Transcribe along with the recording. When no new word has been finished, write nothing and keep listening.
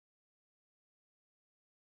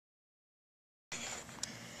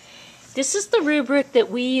This is the rubric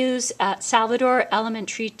that we use at Salvador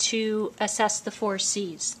Elementary to assess the 4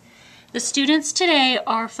 C's. The students today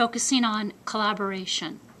are focusing on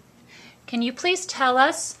collaboration. Can you please tell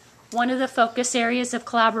us one of the focus areas of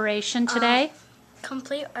collaboration today?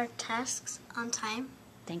 Complete our tasks on time.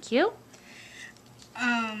 Thank you.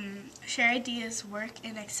 Share ideas, work,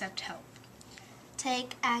 and accept help.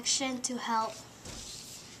 Take action to help.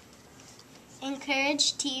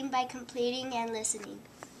 Encourage team by completing and listening.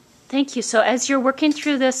 Thank you. So as you're working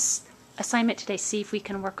through this assignment today, see if we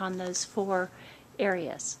can work on those 4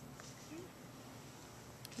 areas.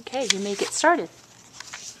 Okay, you may get started.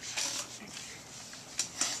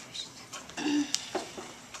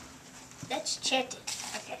 Let's chant it.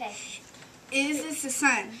 Okay. Is this the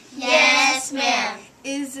sun? Yes, ma'am.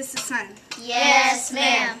 Is this the sun? Yes,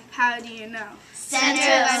 ma'am. How do you know?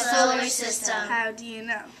 Center of our solar system. How do you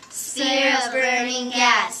know? Sphere of burning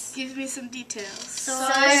gas. Give me some details. Source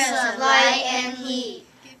of light and heat.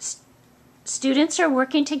 Students are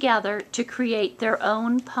working together to create their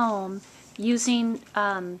own poem using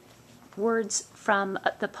words from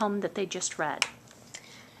the poem that they just read.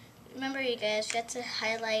 Remember, you guys, you have to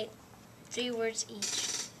highlight 3 words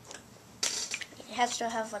each. It has to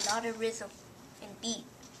have a lot of rhythm and beat.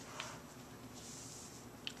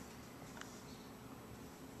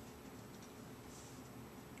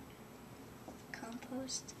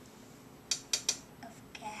 Compost of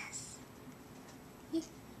gas.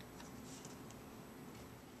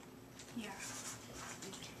 Yeah.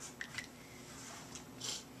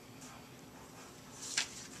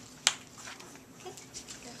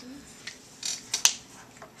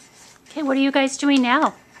 Okay, what are you guys doing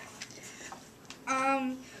now?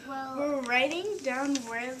 We're writing down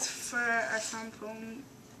words for our song poem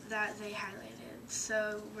that they highlighted.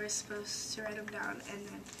 So we're supposed to write them down and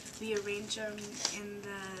then we arrange them in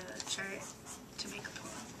the chart to make a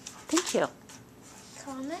poem. Thank you.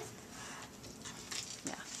 Comment?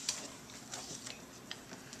 Yeah.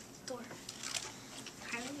 Door.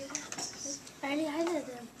 Highlighted it? I already highlighted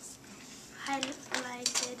them.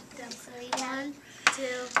 Highlighted them. 1, 2,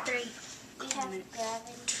 3. We have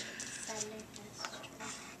gravity, center,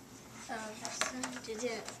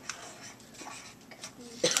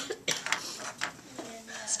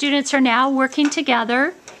 Students are now working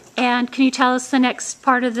together, and can you tell us the next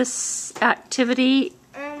part of this activity?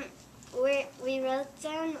 We wrote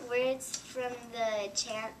down words from the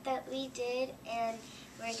chant that we did, and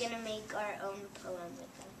we're going to make our own poem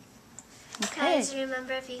with them. Okay. Guys,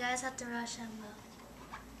 remember, if you guys have to rush them,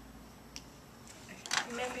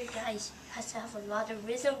 remember, guys, has to have a lot of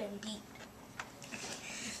rhythm and beat.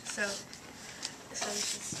 So we should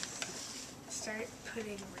start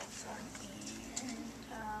putting words on. And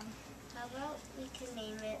how about we can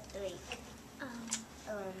name it like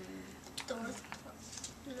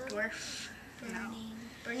dwarf.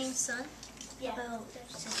 Burning sun. Yeah. About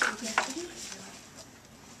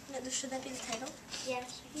should that be the title?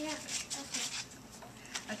 Yes. Yeah.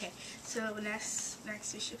 Okay. So next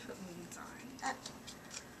we should put moons on.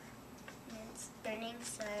 It's burning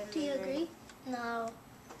sun. Do you agree? No.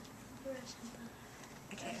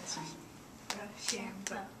 Okay.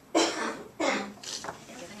 Shamba.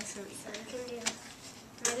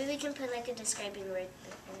 Maybe we can put like a describing word.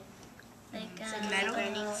 Like metal.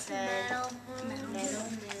 Burning sun. Metal.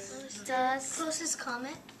 Dust. Closest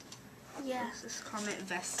comment? Yeah. Closest comment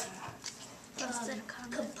Vesta.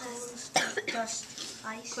 Composed. Dust.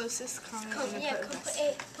 Ice. Closest comment.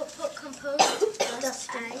 Put composed. Dust.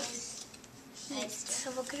 Ice. Ice. So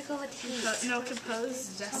we're gonna go with heat. No,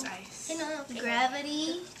 composed, just ice. Hey, no.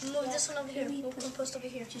 Gravity. Move this one over here. Move composed over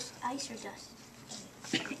here. Just ice or dust?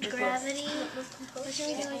 Gravity. What should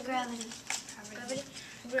we do with gravity?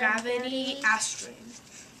 Gravity, asteroid.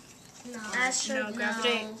 No. No,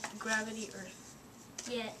 gravity, Earth.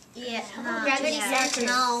 Yeah. No. Gravity center.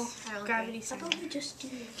 No. Gravity How center. about we just do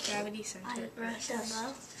Gravity center.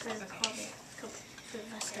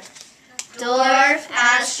 Dwarf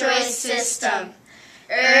asteroid system.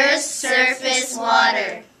 Earth's surface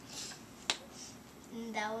water.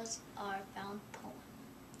 And that was our found poem.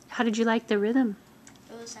 How did you like the rhythm?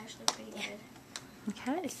 It was actually pretty good.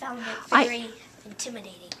 Okay. I found it very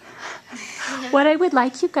intimidating. What I would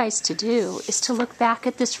like you guys to do is to look back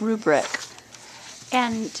at this rubric.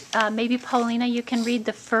 And maybe, Paulina, you can read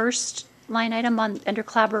the first line item under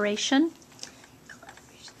collaboration.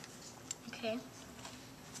 Okay.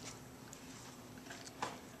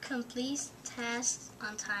 Complete tasks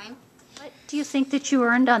on time. What do you think that you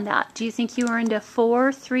earned on that? Do you think you earned a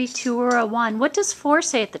 4, 3, 2, or a 1? What does 4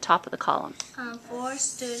 say at the top of the column? For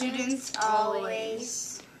students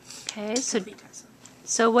always. Okay,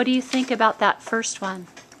 so what do you think about that first one?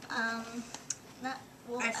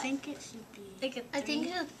 I think it should be. I think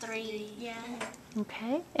it's a 3. Yeah.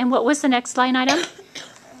 Okay. And what was the next line item?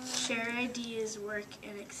 Share ideas, work,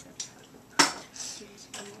 and accept.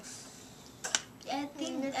 I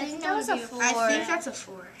think that was a 4. I think that's a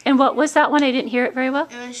 4. And what was that one? I didn't hear it very well.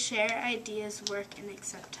 It was share ideas, work, and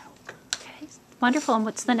accept help. Okay. Wonderful. And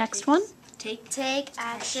what's the next one? Take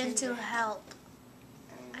action to help.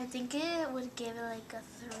 I think it would give it like a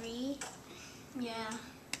 3. Yeah.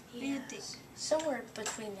 Somewhere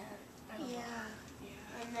between that. I don't know.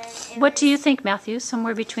 And then What do you think, Matthew?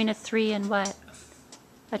 Somewhere between a 3 and what?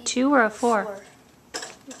 A 2 or a 4?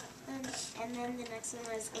 And then the next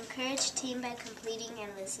one was encourage team by completing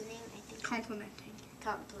and listening. I think complimenting.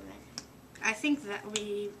 compliment. I think that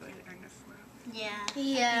we would earn a 4.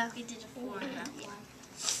 Yeah. We did a 4 on that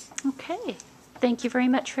one. Okay. Thank you very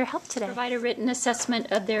much for your help today. Provide a written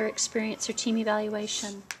assessment of their experience or team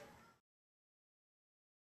evaluation.